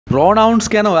pronouns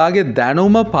ගැන ඔයාගේ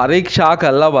දැනුම පරීක්ෂා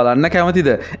කරලා බලන්න කැමතිද?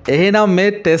 එහෙනම් මේ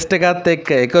ටෙස්ට් එකත්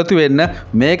එක්ක එකතු වෙන්න.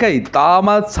 මේක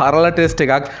ඉතාමත් සරල ටෙස්ට්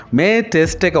එකක්. මේ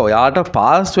ටෙස්ට් එක ඔයාට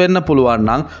පාස් වෙන්න පුළුවන්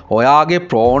නම් ඔයාගේ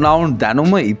pronoun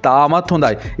දැනුම ඉතාමත්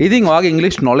හොඳයි. ඉතින් ඔයාගේ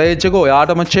English knowledge එක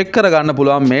ඔයාටම check කරගන්න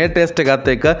පුළුවන් මේ ටෙස්ට්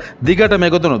එකත් එක්ක දිගටම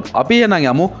එකතු වුණොත්. අපි එහෙනම්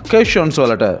යමු questions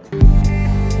වලට.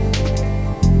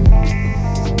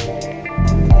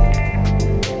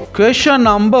 Question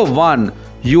number 1.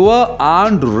 Your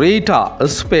Aunt Rita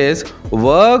space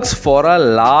works for a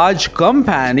large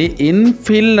company in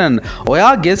Finland. ඔයා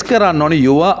guess කරන්න ඕනේ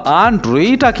your Aunt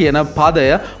Rita කියන පදය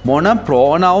මොන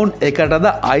pronoun එකටද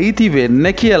අයිති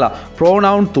වෙන්නේ කියලා.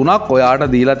 pronoun තුනක් ඔයාට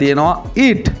දීලා තියෙනවා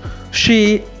it, she,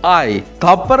 I.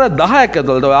 තප්පර 10ක්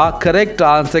ඇතුළත ඔයා correct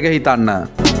answer එක හිතන්න.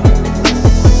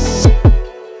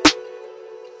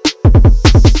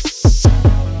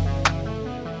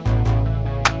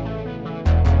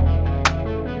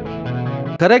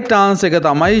 correct answer එක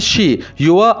තමයි she.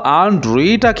 your Aunt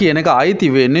Rita කියන එක අයිති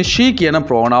වෙන්නේ she කියන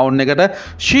pronoun එකට.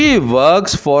 She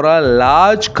works for a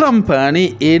large company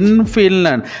in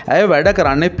Finland. ඇය වැඩ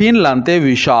කරන්නේ පින්ලන්තේ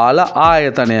විශාල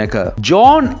ආයතනයක.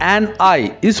 John and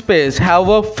I space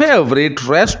have a favorite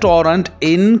restaurant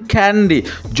in Kandy.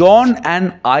 John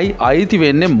and I අයිති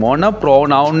වෙන්නේ මොන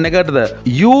pronoun එකටද?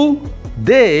 you,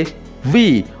 they, we.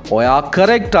 ඔයා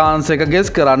correct answer එක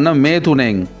guess කරන්න මේ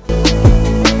තුනෙන්.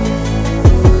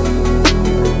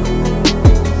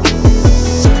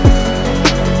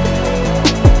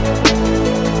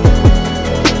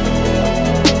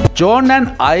 John and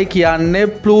I කියන්නේ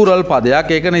plural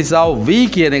පදයක්. ඒක නිසා we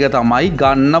කියන එක තමයි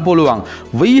ගන්න පුළුවන්.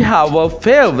 We have a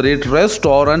favorite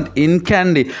restaurant in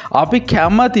Kandy. අපි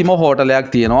කැමතිම හෝටලයක්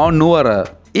තියෙනවා නුවර.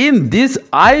 In this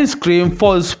ice cream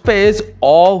for space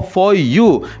or for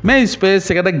you. මේ space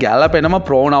එකට ගැලපෙනම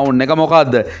pronoun එක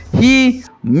මොකද්ද? He,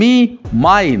 me,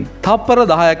 mine. තප්පර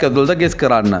 10ක් ඇතුළත guess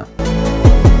කරන්න.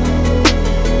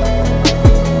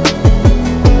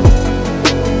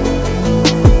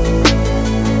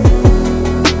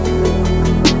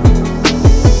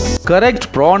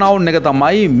 correct pronoun එක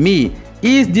තමයි me.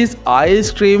 Is this ice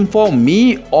cream for me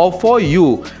or for you?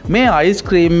 මේ ice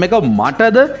cream එක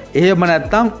මටද එහෙම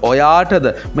නැත්නම් ඔයාටද?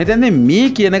 මෙතෙන්දී me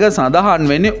කියන එක සඳහන්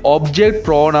වෙන්නේ object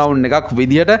pronoun එකක්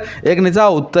විදිහට. ඒක නිසා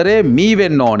උත්තරේ me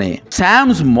වෙන්න ඕනේ.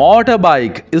 Sam's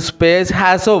motorbike space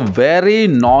has a very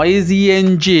noisy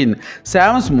engine.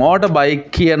 Sam's motorbike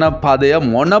කියන පදය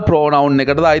මොන pronoun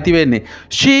එකටද අයිති වෙන්නේ?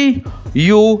 She,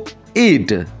 you,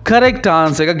 it. correct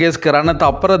answer එක guess කරන්න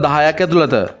තප්පර 10ක්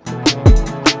ඇතුළත.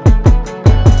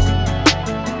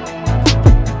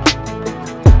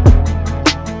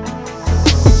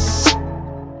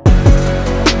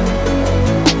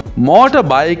 motor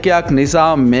bike එකක් නිසා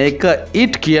මේක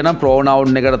it කියන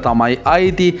pronoun එකට තමයි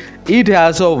අයිති. It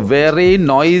has a very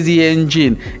noisy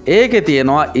engine. ඒකේ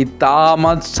තියෙනවා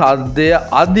ඉතාමත් ශබ්දය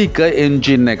අධික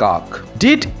engine එකක්.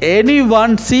 Did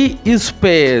anyone see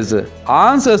space?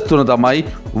 Answers තුන තමයි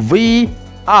we,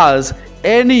 us,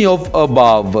 any of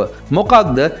above.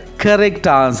 මොකක්ද correct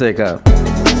answer එක?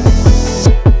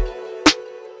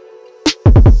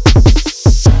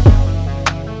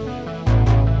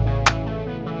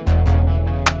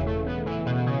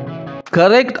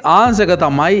 correct answer එක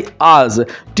තමයි us.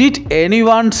 Did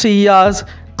anyone see us?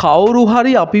 කවුරු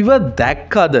හරි අපිව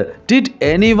දැක්කද? Did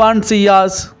anyone see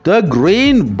us? The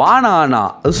green banana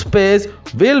space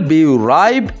will be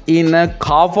ripe in a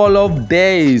couple of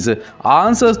days.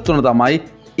 Answers තුන තමයි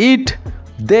it,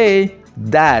 they,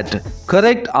 that.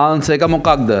 correct answer එක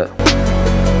මොකක්ද?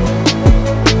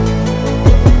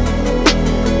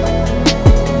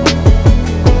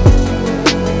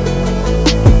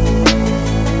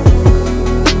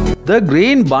 The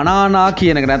green banana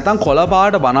කියන එක නැත්නම් කොළ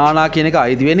පාට banana කියන එක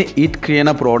අයිති වෙන්නේ it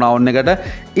කියන pronoun එකට.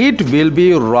 It will be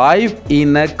ripe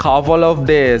in a couple of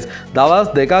days.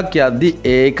 දවස් දෙකක් යද්දි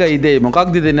ඒක ඉදේ.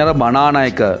 මොකක්ද දෙන්නේ අර banana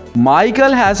එක?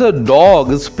 Michael has a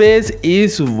dog space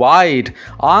is white.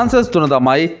 Answers තුන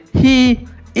තමයි he,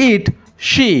 it,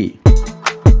 she.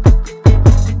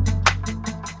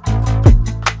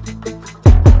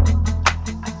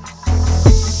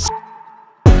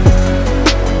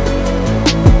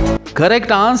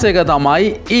 correct answer එක තමයි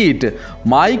it.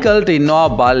 Michael ඉන්නවා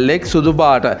බල්ලෙක් සුදු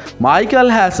පාට. Michael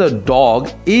has a dog.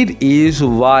 It is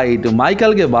white.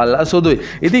 Michael ගේ බල්ලා සුදුයි.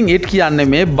 ඉතින් it කියන්නේ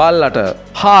මේ බල්ලට.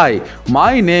 Hi,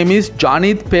 my name is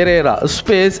Janith Pereira.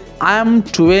 Space I am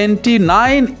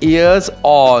 29 years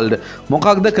old.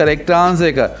 මොකක්ද correct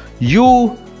answer එක? You,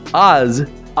 us,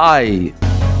 I.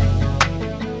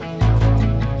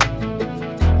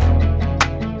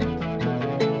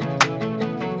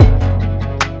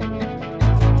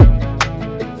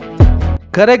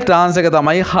 Correct answer එක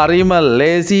තමයි හරිම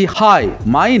lazy. Hi,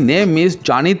 my name is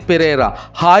Janit Pereira.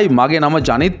 Hi, මගේ නම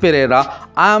Janith Perera.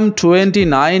 I'm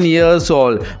 29 years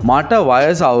old. මට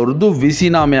වයස අවුරුදු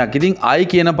 29ක්. ඉතින් I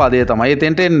කියන පදය තමයි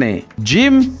එතෙන්ට එන්නේ.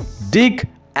 Jim, Dick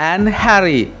and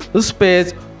Harry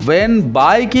space when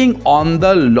biking on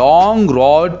the long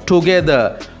road together.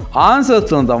 Answers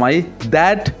තමයි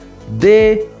that, they,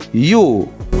 you.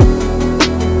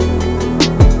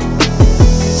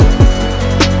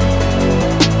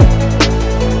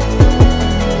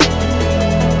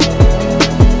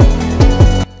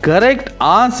 Correct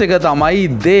answer එක තමයි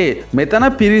they. මෙතන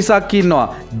පිරිසක් ඉන්නවා.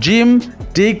 Jim,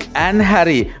 Dick and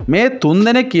Harry. මේ තුන්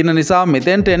දෙනෙක් ඉන්න නිසා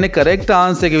මෙතෙන්ට එන්නේ correct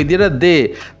answer එක විදිහට they.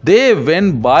 They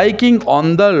went biking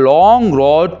on the long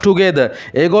road together.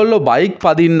 ඒගොල්ලෝ බයික්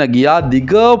පදින්න ගියා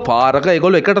දිග පාරක.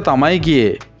 ඒගොල්ලෝ එකට තමයි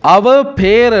ගියේ. Our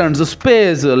parents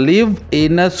space live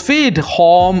in a sweet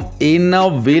home in a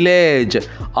village.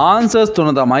 Answers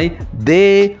තුන තමයි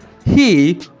they,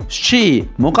 he, she.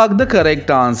 මොකක්ද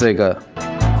correct answer එක?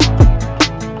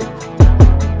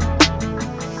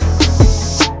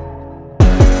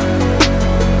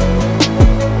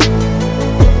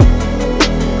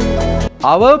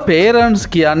 Our parents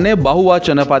කියන්නේ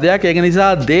බහුවචන පදයක්. ඒක නිසා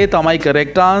they තමයි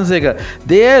correct answer එක.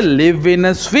 They live in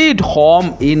a sweet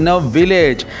home in a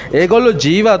village. ඒගොල්ලෝ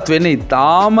ජීවත් වෙන්නේ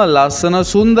ඉතාම ලස්සන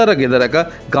සුන්දර ගෙදරක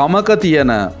ගමක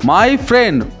තියෙන. My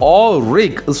friend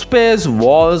Rick space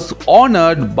was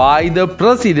honored by the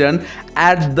president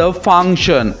at the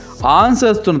function.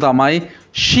 Answers තුන තමයි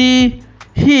she,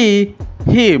 he,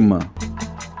 him.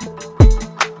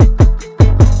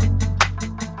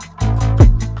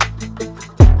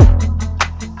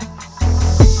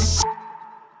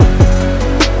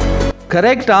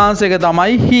 Correct answer එක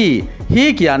තමයි he. He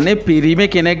කියන්නේ පිරිමි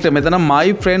කෙනෙක්ට. මෙතන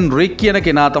my friend Rick කියන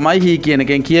කෙනා තමයි he කියන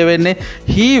එකෙන් කියවෙන්නේ.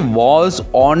 He was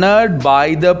honored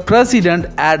by the president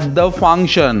at the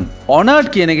function. Honored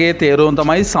කියන එකේ තේරුම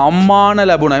තමයි සම්මාන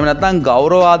ලැබුණා. එහෙම නැත්නම්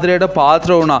ගෞරව ආදරයට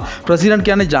පාත්‍ර වුණා. president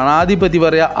කියන්නේ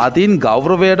ජනාධිපතිවරයා අතින්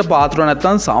ගෞරවයට පාත්‍ර වුණා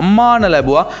නැත්නම් සම්මාන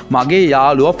ලැබුවා මගේ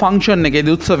යාළුවා function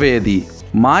එකේදී උත්සවයේදී.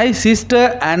 My sister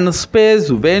and space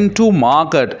went to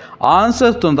market.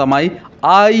 Answers තුන තමයි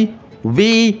I,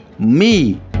 we, me.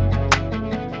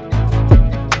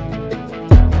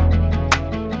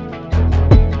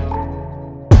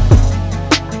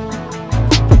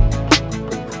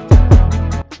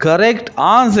 Correct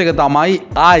answer එක තමයි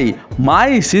I.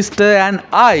 My sister and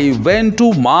I went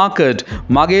to market.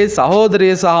 මගේ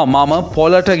සහෝදරිය සහ මම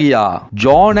පොළට ගියා.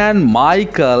 John and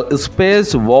Michael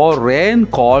space wore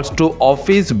raincoats to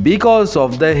office because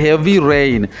of the heavy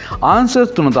rain.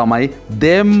 Answers තුන තමයි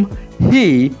them,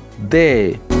 he,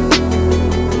 they.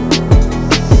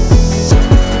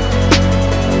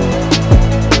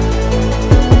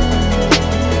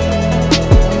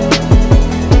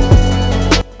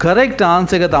 Correct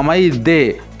answer එක තමයි they.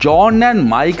 John and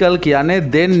Michael කියන්නේ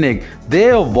දෙන්නෙක්.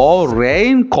 They wore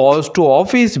raincoats to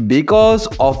office because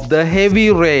of the heavy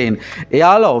rain.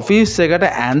 එයාලා office එකට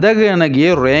ඇඳගෙන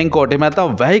ගියේ raincoat එහෙම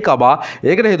නැත්නම් වැහි කබා.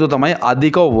 ඒකට හේතුව තමයි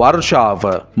අධික වර්ෂාව.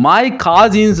 My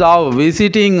cousins are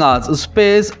visiting us.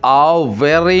 Space are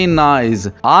very nice.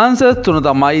 Answers තුන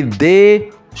තමයි they,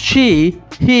 she,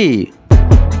 he.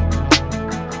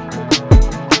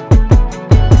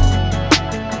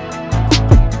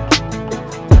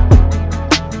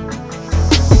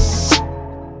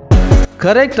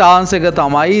 Correct answer එක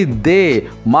තමයි they.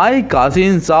 My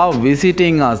cousins are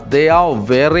visiting us. They are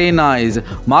very nice.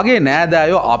 මගේ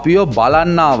නෑදෑයෝ අපිව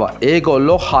බලන්න ආවා.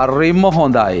 ඒගොල්ලෝ හරිම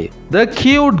හොඳයි. The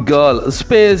cute girl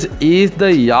space is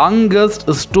the youngest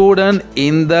student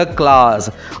in the class.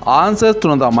 Answers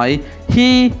තුන තමයි he,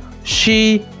 she,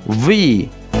 we.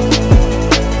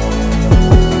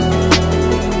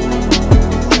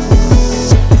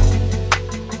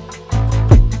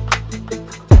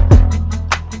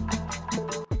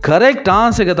 Correct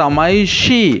answer එක තමයි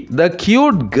she. The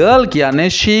cute girl කියන්නේ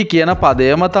she කියන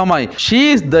පදයම තමයි. She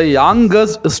is the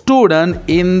youngest student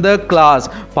in the class.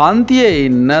 පන්තියේ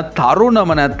ඉන්න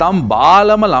තරුණම නැත්නම්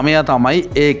බාලම ළමයා තමයි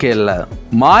ඒ කෙල්ල.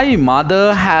 My mother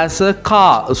has a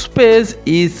car. Space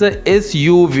is a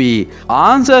SUV.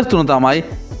 Answers තුන තමයි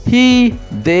he,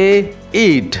 they,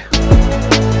 it.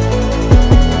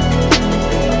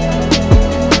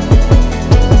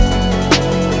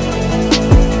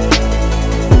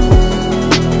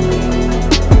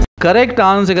 Correct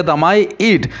answer එක තමයි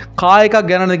it. car එකක්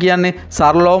ගැනද කියන්නේ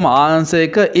සරලවම answer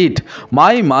එක it.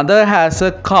 My mother has a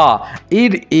car.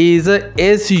 It is a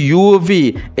SUV.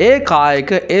 A car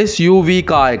එක SUV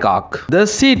car එකක්. The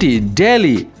city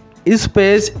Delhi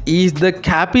space is the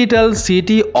capital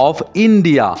city of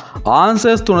India.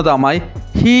 Answers තුන තමයි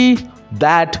he,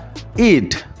 that,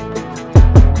 it.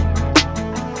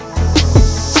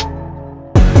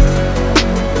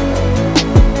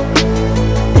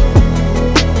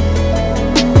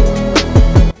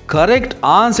 correct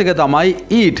answer එක තමයි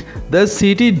it. The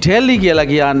city Delhi කියලා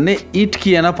කියන්නේ it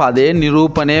කියන පදයෙන්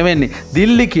නිරූපණය වෙන්නේ.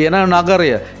 දිල්ලි කියන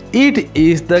නගරය. It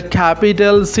is the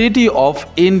capital city of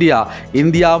India.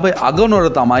 ඉන්දියාවේ අගනුවර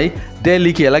තමයි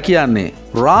Delhi කියලා කියන්නේ.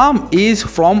 Ram is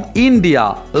from India.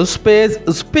 Space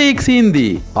speaks Hindi.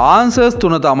 Answers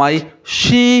තුන තමයි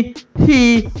she, he,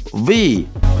 we.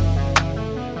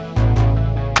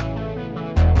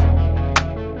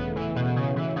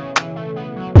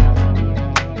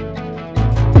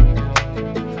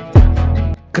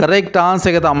 correct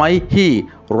answer එක තමයි he.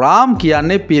 රාම්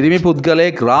කියන්නේ පිරිමි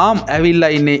පුද්ගලයෙක්. රාම් ඇවිල්ලා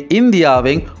ඉන්නේ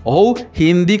ඉන්දියාවෙන්. ඔහු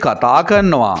හින්දි කතා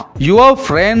කරනවා. Your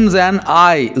friends and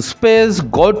I space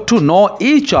got to know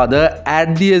each other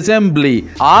at the assembly.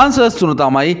 Answers තුන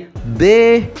තමයි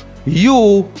they, you,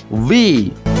 we.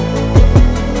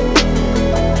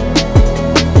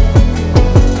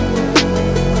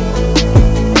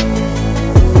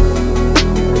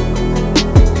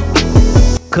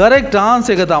 correct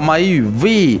answer එක තමයි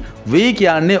we. we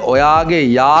කියන්නේ ඔයාගේ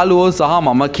යාළුවෝ සහ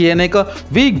මම කියන එක.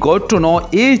 we got to know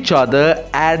each other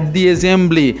at the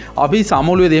assembly. අපි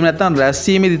සමුළුවේදී එහෙම නැත්නම්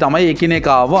රැස්වීමේදී තමයි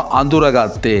එකිනෙකාව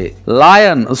අඳුරගත්තේ.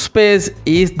 Lion space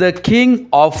is the king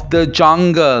of the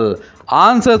jungle.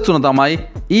 Answers තුන තමයි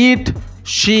it,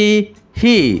 she,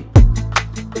 he.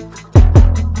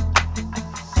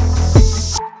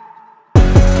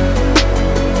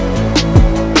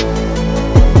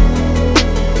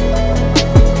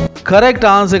 correct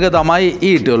answer එක තමයි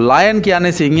it. lion කියන්නේ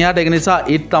සිංහයාට, ඒක නිසා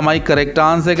it තමයි correct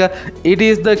answer එක. it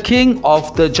is the king of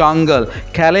the jungle.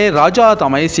 කැලේ රජා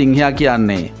තමයි සිංහයා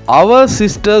කියන්නේ. our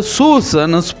sister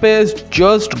Susan space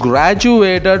just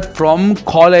graduated from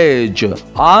college.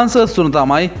 answers තුන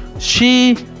තමයි she,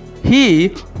 he,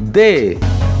 they.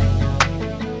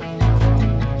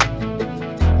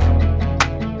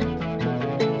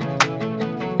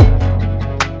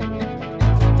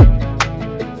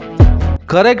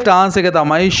 correct answer එක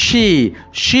තමයි she.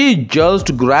 she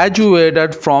just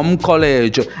graduated from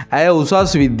college. ඇය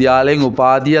උසස් විද්‍යාලයෙන්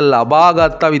උපාධිය ලබා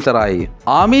ගත්තා විතරයි.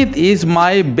 Amit is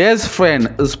my best friend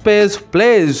space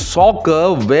plays soccer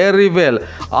very well.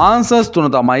 answers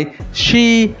තුන තමයි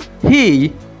she,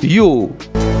 he, you.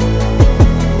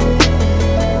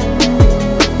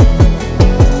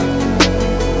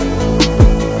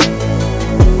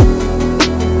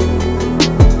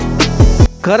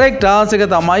 correct answer එක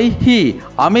තමයි he.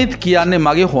 අමිත් කියන්නේ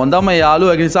මගේ හොඳම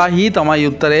යාළුවා. ඒ නිසා he තමයි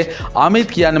උත්තරේ.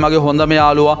 අමිත් කියන්නේ මගේ හොඳම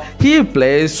යාළුවා. he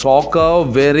plays soccer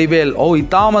very well. ඔහු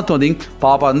ඉතාමත් හොඳින්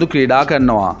පාපන්දු ක්‍රීඩා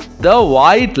කරනවා. The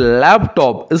white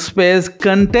laptop space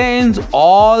contains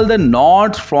all the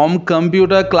notes from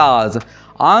computer class.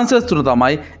 answers තුන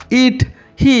තමයි it,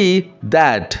 he,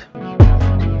 that.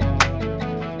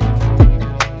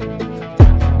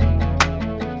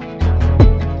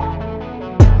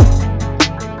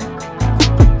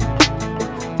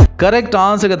 correct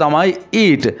answer එක තමයි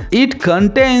it. it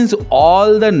contains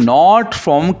all the notes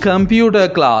from computer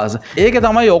class. ඒක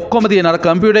තමයි ඔක්කොම තියෙන අර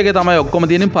කම්පියුටර් එකේ තමයි ඔක්කොම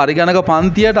තියෙන පරිගණක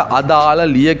පන්තියට අදාළ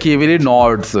ලියකියවිලි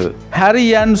notes. Harry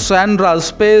and Sandra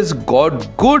space got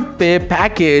good pay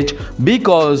package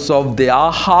because of their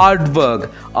hard work.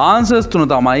 answers තුන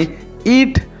තමයි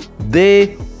it, they,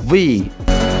 we.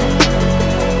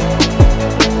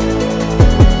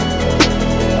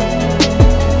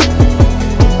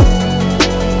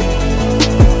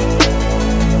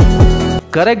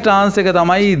 correct answer එක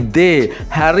තමයි they.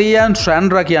 Harry and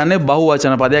Sandra කියන්නේ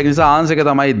බහුවචන පදයක් නිසා answer එක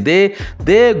තමයි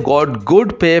they got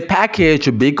good pay package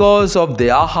because of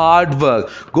their hard work.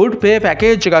 good pay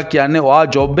package එකක් කියන්නේ ඔයා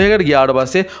job එකකට ගියාට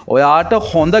පස්සේ ඔයාට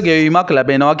හොඳ ගෙවීමක්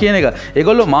ලැබෙනවා කියන එක.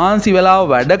 ඒගොල්ලෝ මහන්සි වෙලා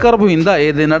වැඩ කරපු හින්දා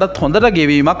ඒ දෙන්නට හොඳට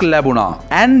ගෙවීමක් ලැබුණා.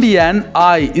 Andy and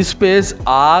I space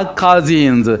are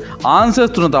cousins.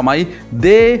 answers තුන තමයි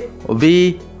they, we,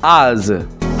 us.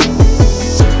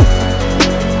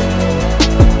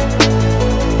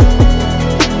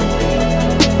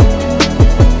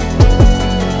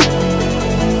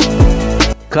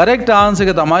 correct answer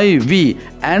එක තමයි we.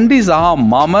 Andy සහ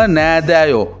මම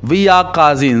නෑදෑයෝ. we are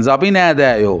cousins. අපි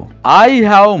නෑදෑයෝ. I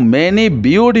have many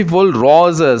beautiful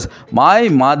roses. My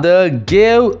mother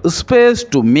gave space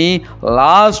to me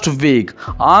last week.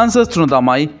 answers තුන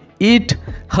තමයි it,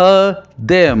 her,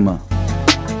 them.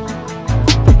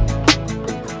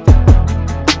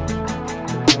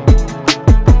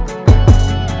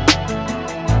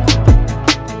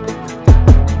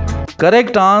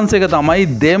 correct answer එක තමයි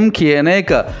them කියන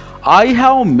එක. I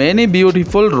have many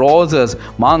beautiful roses.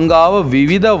 මං ගාව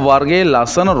විවිධ වර්ගයේ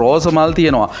ලස්සන රෝස මල්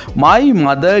තියෙනවා. My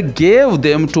mother gave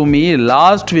them to me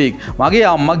last week. මගේ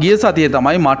අම්මා ගිය සතියේ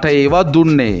තමයි මට ඒවා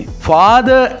දුන්නේ.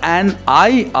 Father and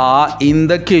I are in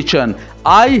the kitchen.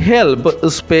 I help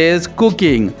space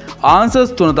cooking.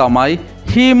 Answers තුන තමයි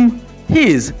him,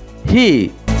 his,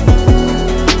 he.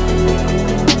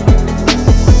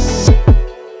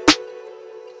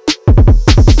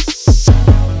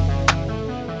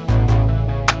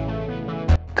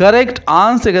 Correct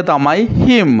answer එක තමයි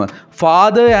him.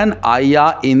 Father and I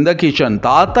are in the kitchen.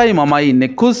 තාත්තයි මමයි ඉන්නේ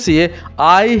කුස්සියේ.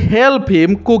 I help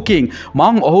him cooking.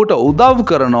 මං ඔහුට උදව්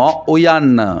කරනවා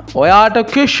උයන්න. ඔයාට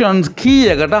questions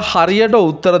කීයකට හරියට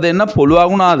උත්තර දෙන්න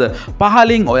පුළුවන් වුණාද?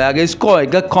 පහලින් ඔයාගේ score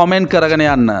එක comment කරගෙන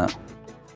යන්න.